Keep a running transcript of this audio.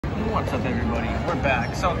What's up, everybody? We're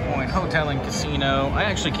back. South Point Hotel and Casino. I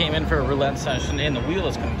actually came in for a roulette session and the wheel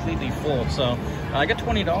is completely full. So I got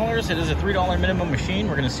 $20. It is a $3 minimum machine.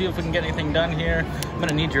 We're going to see if we can get anything done here. I'm going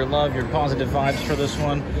to need your love, your positive vibes for this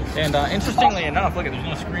one. And interestingly enough, look, there's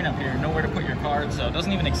no screen up here, nowhere to put your cards. So it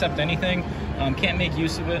doesn't even accept anything. Can't make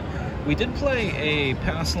use of it. We did play a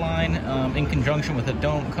pass line in conjunction with a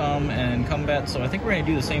don't come and come bet, so I think we're going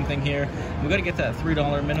to do the same thing here. We've got to get that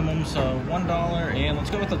 $3 minimum, so $1, and let's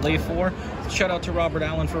go with the lay 4. Shout out to Robert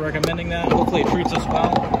Allen for recommending that. Hopefully it treats us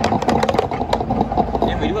well.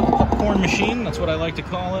 And we do have a popcorn machine, that's what I like to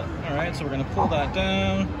call it. All right, so we're going to pull that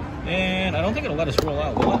down, and I don't think it'll let us roll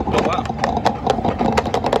out, will it? Oh, wow.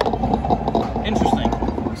 Interesting.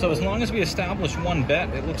 So as long as we establish one bet,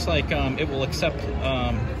 it looks like it will accept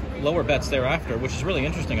lower bets thereafter, which is really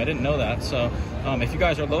interesting. I didn't know that. So if you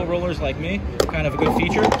guys are low rollers like me, kind of a good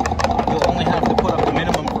feature. You'll only have to put up the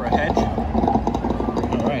minimum for a hedge.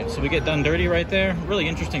 All right, so we get done dirty right there. Really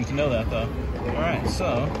interesting to know that, though. All right,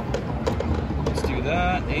 so let's do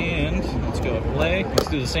that, and let's go play. Let's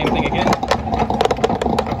do the same thing again.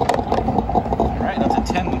 All right, that's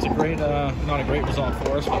a 10. That's a great, not a great result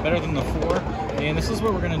for us, but better than the 4. And this is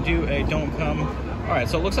where we're going to do a don't come. All right,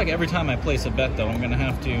 so it looks like every time I place a bet, though, I'm going to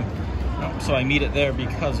have to, so I meet it there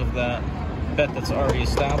because of that bet that's already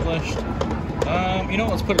established. You know,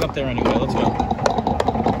 let's put it up there anyway. Let's go.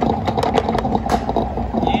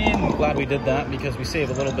 And I'm glad we did that because we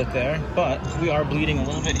save a little bit there, but we are bleeding a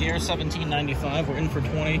little bit here. $17.95. We're in for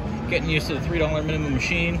 20. Getting used to the $3 minimum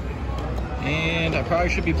machine. And I probably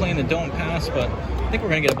should be playing the don't pass, but I think we're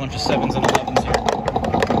going to get a bunch of 7s and 11s here.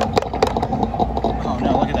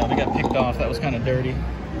 Picked off. That was kind of dirty.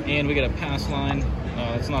 And we get a pass line.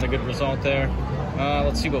 That's not a good result there.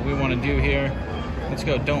 Let's see what we want to do here. Let's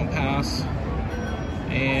go don't pass.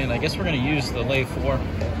 And I guess we're going to use the lay 4.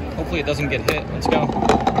 Hopefully it doesn't get hit. Let's go.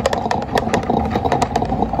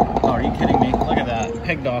 Oh, are you kidding me? Look at that.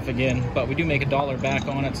 Pegged off again. But we do make $1 back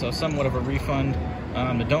on it, so somewhat of a refund.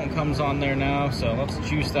 The don't comes on there now, so let's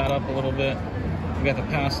juice that up a little bit. We got the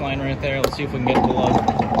pass line right there. Let's see if we can get it below.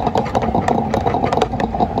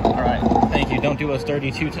 Don't do us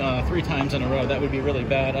dirty 3 times in a row. That would be really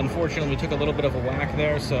bad. Unfortunately, we took a little bit of a whack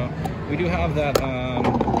there, so we do have that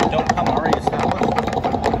don't come already established.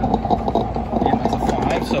 And that's a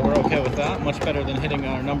 5, so we're okay with that. Much better than hitting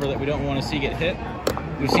our number that we don't want to see get hit.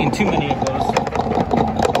 We've seen too many of those.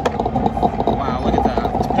 Wow, look at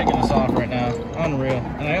that. It's pegging us off right now. Unreal.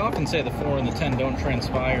 And I often say the 4 and the 10 don't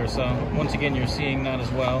transpire, so once again, you're seeing that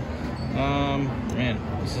as well. Man,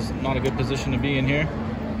 this is not a good position to be in here.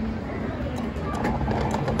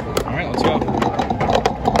 All right, let's go.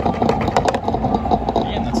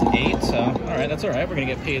 And that's an 8, so all right, that's all right. We're gonna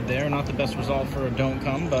get paid there. Not the best result for a don't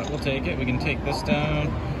come, but we'll take it. We can take this down,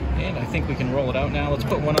 and I think we can roll it out now. Let's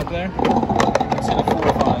put 1 up there. Let's hit a 4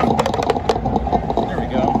 or 5. There we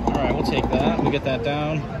go. All right, we'll take that. We get that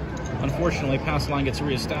down. Unfortunately, pass line gets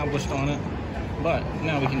reestablished on it, but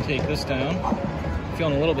now we can take this down.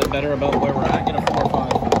 Feeling a little bit better about where we're at. Get a 4 or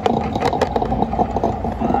 5.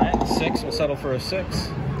 6, we'll settle for a 6.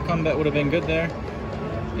 Come bet would have been good there.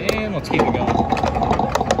 And let's keep it going.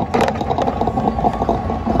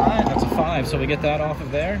 Alright, that's a 5, so we get that off of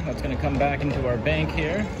there. That's going to come back into our bank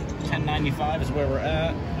here. $10.95 is where we're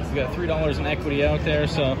at. We got $3 in equity out there,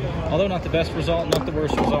 so although not the best result, not the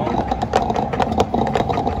worst result.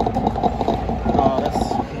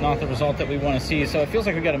 That's not the result that we want to see. So it feels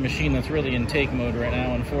like we got a machine that's really in take mode right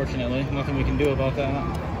now, unfortunately. Nothing we can do about that.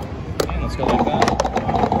 And let's go like that.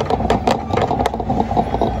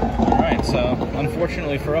 So,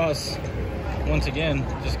 unfortunately for us, once again,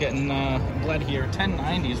 just getting bled here.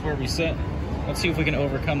 1090 is where we sit. Let's see if we can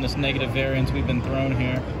overcome this negative variance we've been thrown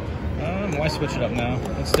here. Why switch it up now?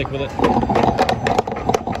 Let's stick with it.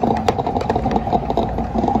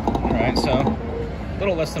 Alright, so a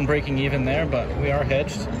little less than breaking even there, but we are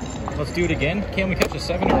hedged. Let's do it again. Can we catch a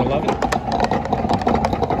 7 or 11?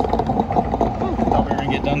 Thought we were going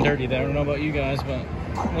to get done dirty there. I don't know about you guys, but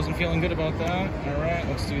wasn't feeling good about that. All right,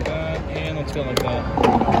 let's do that, and let's go like that.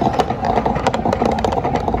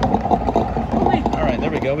 All right,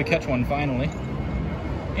 there we go. We catch one finally.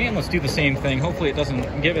 And let's do the same thing. Hopefully it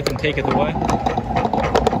doesn't giveth and taketh away.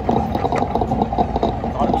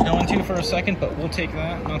 Thought it was going to for a second, but we'll take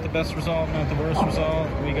that. Not the best result, not the worst result.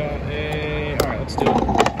 We got a... All right, let's do it.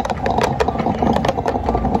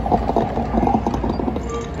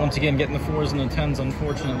 Once again, getting the 4s and the 10s,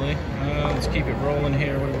 unfortunately. Let's keep it rolling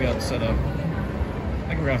here. What do we got set up? I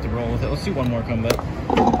think we're going to have to roll with it. Let's do one more comeback.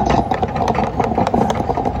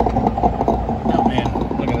 Oh, man.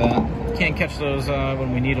 Look at that. Can't catch those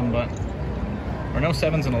when we need them, but... Or no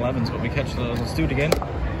 7s and 11s, but we catch those. Let's do it again.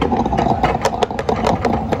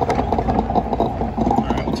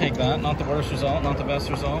 Alright, we'll take that. Not the worst result, not the best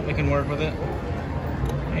result. We can work with it.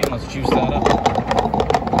 And let's juice that up.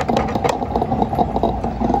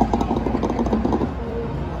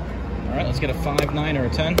 Alright, let's get a 5, 9, or a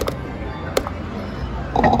 10.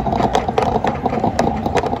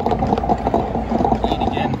 And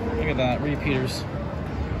again, look at that, repeaters.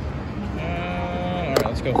 Alright,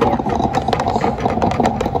 let's go for it.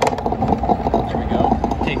 There we go.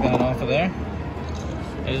 Take that off of there.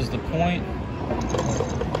 Is the point.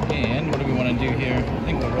 And what do we want to do here? I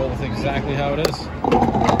think we'll roll with exactly how it is.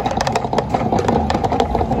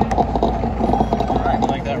 Alright, we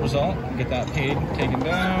like that result. We'll get that paid, taken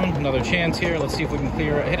down. Another chance here. Let's see if we can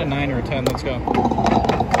clear it. Hit a 9 or a 10. Let's go.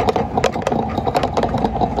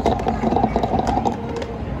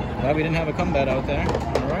 Glad we didn't have a comeback out there.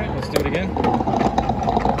 Alright, let's do it again.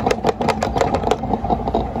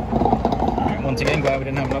 Alright, once again, glad we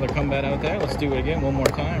didn't have another comeback out there. Let's do it again one more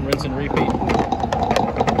time. Rinse and repeat.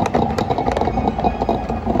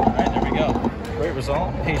 Alright, there we go. Great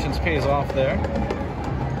result. Patience pays off there.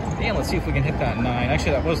 And let's see if we can hit that 9.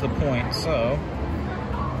 Actually, that was the point, so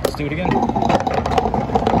let's do it again.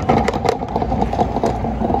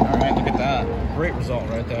 Alright, look at that. Great result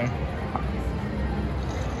right there.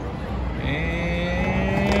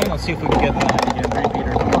 And let's see if we can get that again.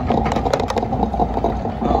 Repeater, come on.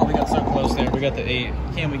 Oh, we got so close there. We got the 8.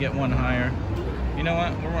 Can we get one higher? You know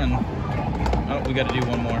what? We're running. Oh, we got to do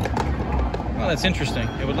one more. Well, that's interesting.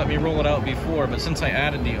 It would let me roll it out before, but since I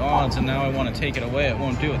added the odds and now I want to take it away, it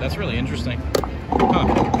won't do it. That's really interesting. Huh. I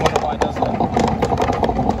wonder why it does that.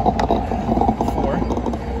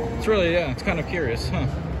 4. It's really, yeah, it's kind of curious, huh?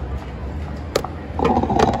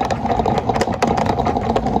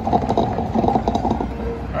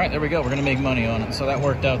 Alright, there we go. We're going to make money on it. So that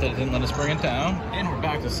worked out that it didn't let us bring it down. And we're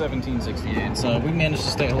back to 1768. So we managed to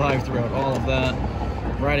stay alive throughout all of that.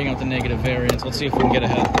 Riding out the negative variance. Let's see if we can get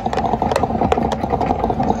ahead.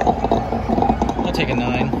 I'll take a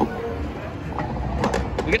 9.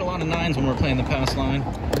 We get a lot of 9s when we're playing the pass line.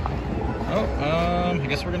 Oh, I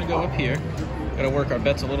guess we're going to go up here. Got to work our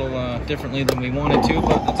bets a little differently than we wanted to,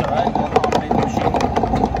 but that's alright. We'll accommodate the machine.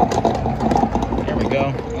 There we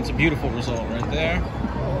go. That's a beautiful result right there.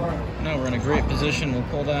 Now we're in a great position. We'll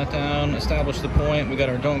pull that down, establish the point. We got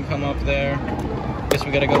our don't come up there. Guess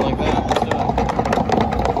we got to go like that. Let's do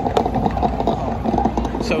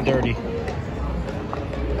it. So dirty.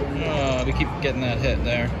 We keep getting that hit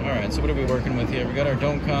there. Alright, so what are we working with here? We got our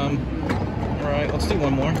don't come. Alright, let's do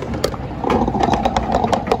one more.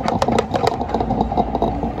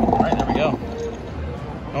 Alright, there we go.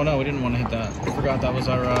 Oh no, we didn't want to hit that. I forgot that was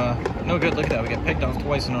our, no good. Look at that, we get picked off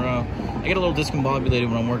twice in a row. I get a little discombobulated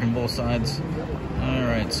when I'm working both sides.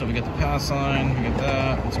 Alright, so we get the pass line, we get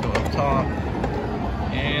that. Let's go up top.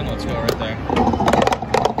 And let's go right there.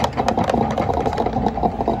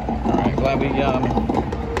 Alright, glad we,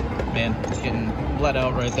 man, getting bled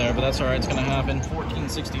out right there, but that's alright, it's gonna happen.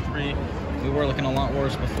 1463. We were looking a lot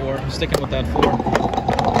worse before. Sticking with that 4. It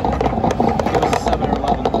was a 7 or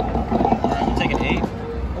 11. Alright, we'll take an 8.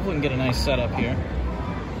 Hopefully we can get a nice setup here.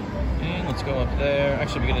 And let's go up there.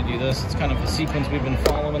 Actually, we gotta do this. It's kind of the sequence we've been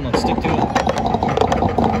following. Let's stick to it.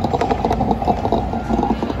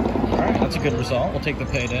 Alright, that's a good result. We'll take the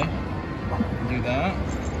payday. Do that.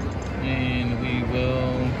 And we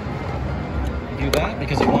will do that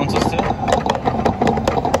because it wants us to.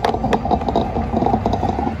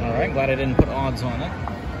 Alright, glad I didn't put odds on it.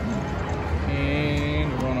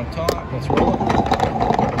 And we're on up top. Let's roll it.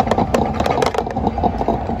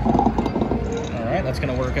 Alright, that's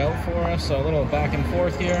going to work out for us. So a little back and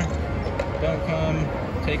forth here. Don't come.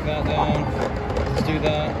 Take that down. Let's do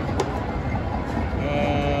that.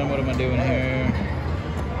 What am I doing here?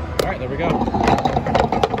 Alright, there we go.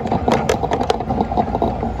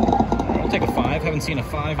 Take a 5. Haven't seen a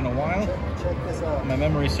 5 in a while. My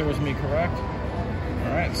memory serves me correct.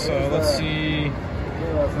 Alright, so let's see.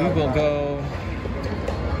 We will go.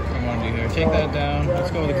 What do we want to do here? Take that down.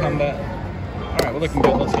 Let's go with a comeback. Alright, we're looking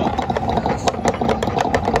good. Let's go.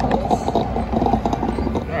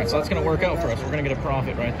 Alright, so that's going to work out for us. We're going to get a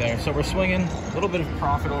profit right there. So we're swinging. A little bit of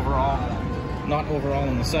profit overall. Not overall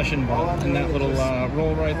in the session, but in that little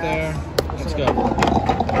roll right there. Let's go.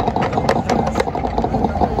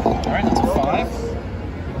 Alright, that's a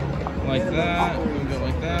 5. Like that. We'll go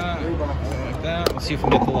like that. Go like that. Let's see if we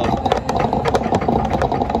can get the low.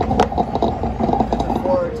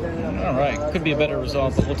 Alright, could be a better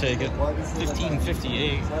result, but we'll take it.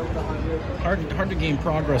 1558. Hard to gain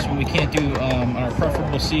progress when we can't do our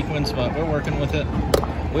preferable sequence, but we're working with it.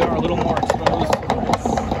 We are a little more exposed.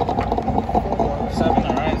 7,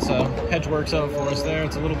 alright, so hedge works out for us there.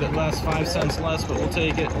 It's a little bit less, 5 cents less, but we'll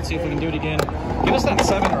take it. Let's see if we can do it again. Give us that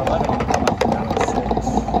 7 or 11 on the come out.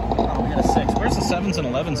 Oh, we got a 6. Where's the 7s and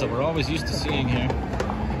 11s that we're always used to seeing here?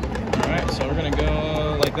 All right, so we're gonna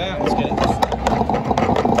go like that. Let's get it.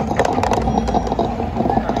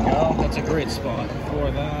 There we go. That's a great spot for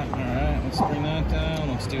that. All right, let's bring that down.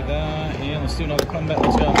 Let's do that. Yeah, let's do another comeback.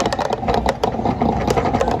 Let's go.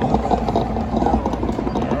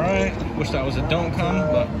 Wish that was a don't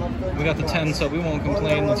come, but we got the 10, so we won't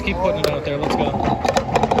complain. Let's keep putting it out there. Let's go. All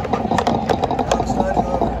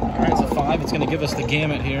right, it's a 5. It's going to give us the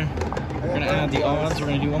gamut here. We're going to add the odds. We're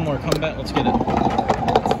going to do one more comeback. Let's get it. Look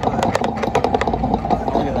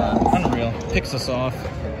at that. Unreal. Picks us off.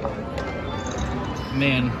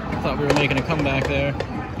 Man, I thought we were making a comeback there,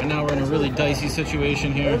 but now we're in a really dicey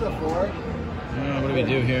situation here. What do we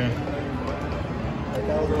do here?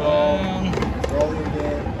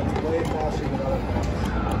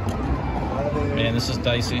 Man, this is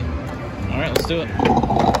dicey. All right, let's do it.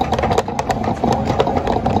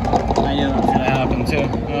 I knew that was gonna happen too.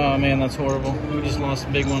 Oh man, that's horrible. We just lost a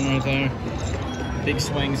big one right there. Big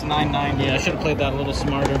swings, 990. I should have played that a little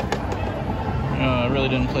smarter. I really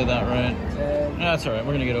didn't play that right. That's all right.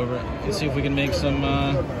 We're gonna get over it. Let's see if we can make some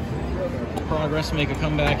progress, make a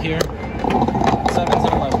comeback here. 7s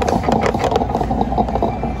and 11s.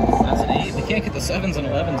 That's an 8. We can't get the 7s and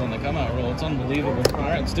 11s on the come out roll. It's unbelievable. All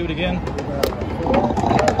right, let's do it again.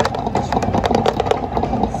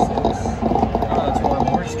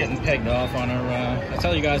 Getting pegged off on our I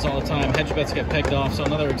tell you guys all the time, hedge bets get pegged off. So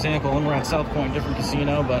another example, when we're at South Point, different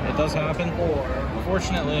casino, but it does happen.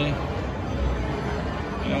 Fortunately,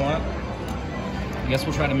 you know what, I guess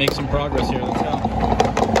we'll try to make some progress here. Let's go.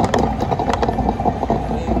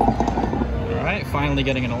 All right, finally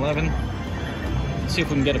getting an 11. Let's see if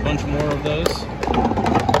we can get a bunch more of those.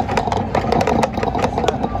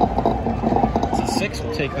 It's a 6.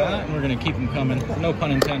 We'll take that, and we're gonna keep them coming, no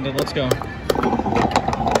pun intended. Let's go.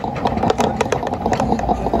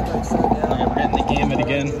 Gamut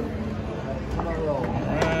again.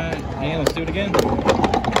 Alright, and let's do it again.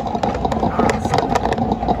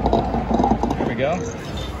 There we go.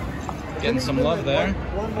 Getting some love there.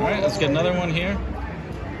 Alright, let's get another one here.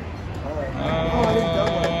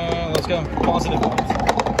 Let's go. Positive. Look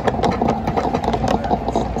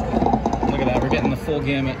at that, we're getting the full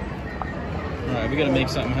gamut. Alright, we gotta make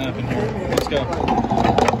something happen here. Let's go.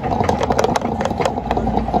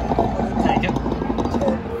 Take it.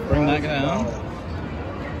 Bring that down.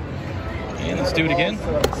 And let's do it again.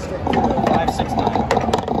 5, 6, 9.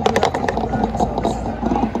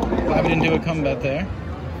 Glad we didn't do a comeback there.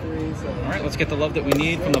 All right, let's get the love that we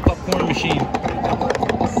need from the popcorn machine.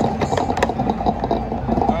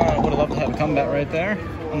 I would have loved to have a comeback right there.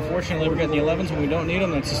 Unfortunately, we're getting the 11s when we don't need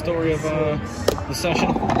them. That's the story of the session.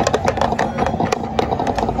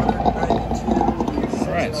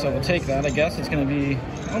 All right, so we'll take that. I guess it's going to be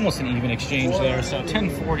almost an even exchange there. So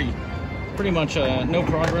 1040. Pretty much no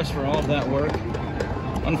progress for all of that work,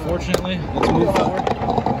 unfortunately. Let's move forward.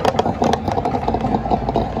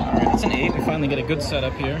 All right, that's an 8. We finally get a good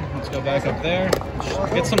setup here. Let's go back up there.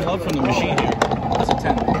 Get some love from the machine here. That's a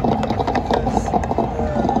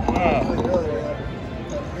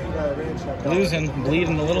 10. Losing,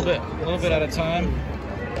 bleeding a little bit at a time.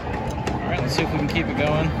 All right, let's see if we can keep it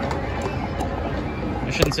going. I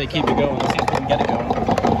shouldn't say keep it going. Let's see if we can get it going.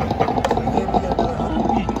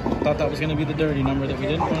 Thought that was going to be the dirty number that we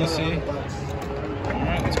didn't want to see. All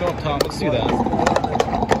right, let's go up top. Let's do that.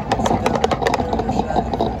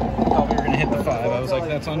 Thought we were going to hit the 5. I was like,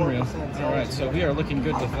 that's unreal. All right, so we are looking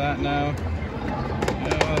good with that now.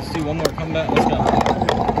 Let's do one more comeback. Let's go.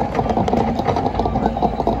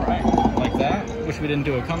 All right, like that. Wish we didn't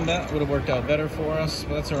do a comeback. Would have worked out better for us,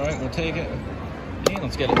 but that's all right. We'll take it. And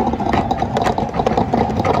let's get it. 9.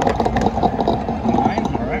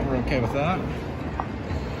 All right, we're okay with that.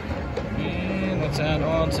 Let's add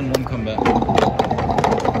odds and one comeback.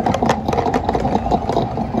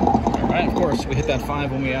 Alright, of course, we hit that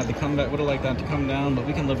 5 when we add the comeback. Would have liked that to come down, but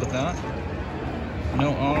we can live with that.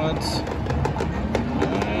 No odds.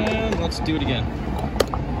 And let's do it again.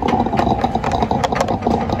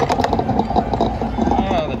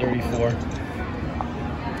 Ah, the dirty 4.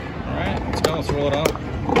 Alright, let's go. Let's roll it up.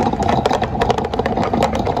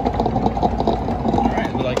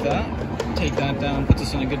 Alright, we like that. Take that down, puts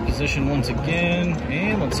us in a good position once again,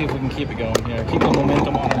 and let's see if we can keep it going here. Keep the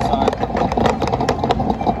momentum on our side.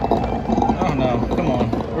 Oh no, come on.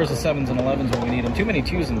 Where's the 7s and 11s when we need them? Too many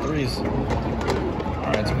 2s and 3s.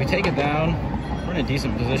 Alright, so if we take it down, we're in a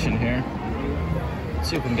decent position here. Let's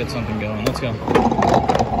see if we can get something going. Let's go.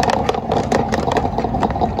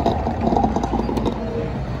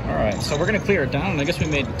 Alright, so we're gonna clear it down, and I guess we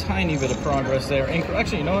made a tiny bit of progress there.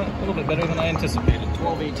 Actually, you know what? A little bit better than I anticipated.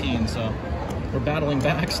 12.18. So we're battling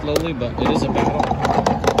back slowly, but it is a battle.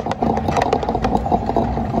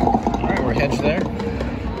 All right, we're hedged there.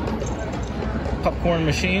 Popcorn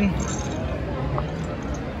machine.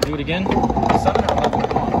 Do it again. 7 or 11.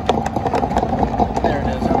 There it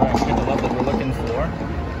is. All right, we got the level that we're looking for.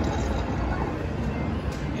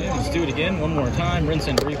 Yeah, let's do it again. One more time. Rinse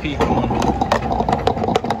and repeat. Come on.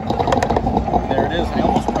 There it is. I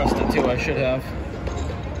almost pressed it too. I should have.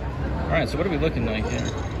 All right, so what are we looking like here?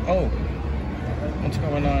 Oh, what's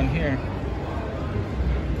going on here?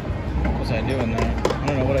 What was I doing there? I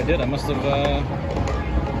don't know what I did. I must have. All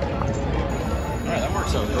right, that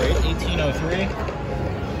works out great. 1803.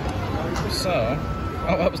 So,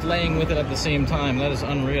 oh, I was laying with it at the same time. That is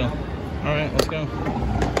unreal. All right, let's go.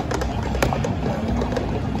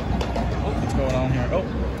 Oh, what's going on here? Oh,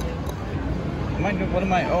 what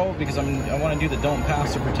am I? Oh, because I want to do the don't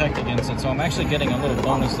pass to protect against it. So I'm actually getting a little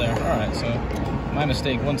bonus there. All right, so my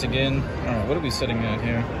mistake once again. All right, what are we sitting at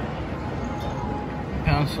here?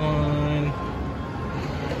 Pass line. All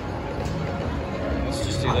right, let's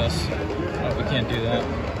just do this. Oh, we can't do that.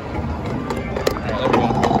 All right, there we go.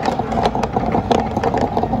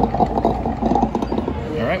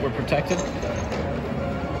 All right, we're protected.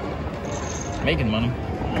 Making money.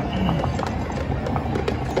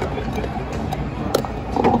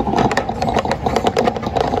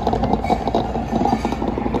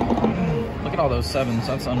 Look at all those 7s.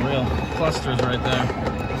 That's unreal. Clusters right there.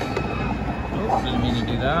 Oh, didn't mean to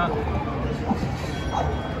do that.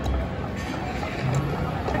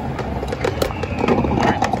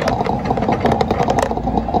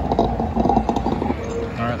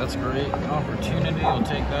 That's a great opportunity. We'll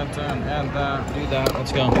take that down, add that, do that.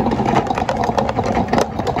 Let's go.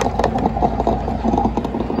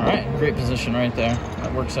 All right, great position right there.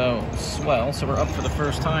 That works out swell. So we're up for the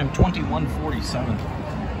first time, 21.47.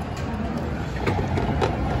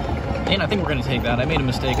 And I think we're going to take that. I made a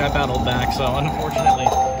mistake. I battled back, so unfortunately,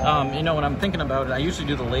 you know, when I'm thinking about it, I usually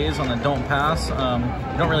do the lays on the don't pass.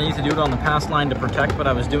 You don't really need to do it on the pass line to protect, but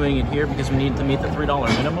I was doing it here because we need to meet the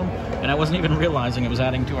 $3 minimum, and I wasn't even realizing it was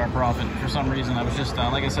adding to our profit. For some reason, I was just,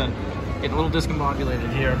 like I said, getting a little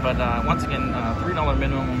discombobulated here, but once again, $3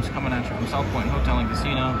 minimums coming at you from South Point Hotel and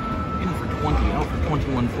Casino, in for 20, out for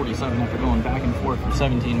 21.47 after going back and forth for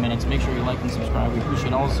 17 minutes. Make sure you like and subscribe. We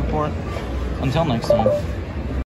appreciate all the support. Until next time.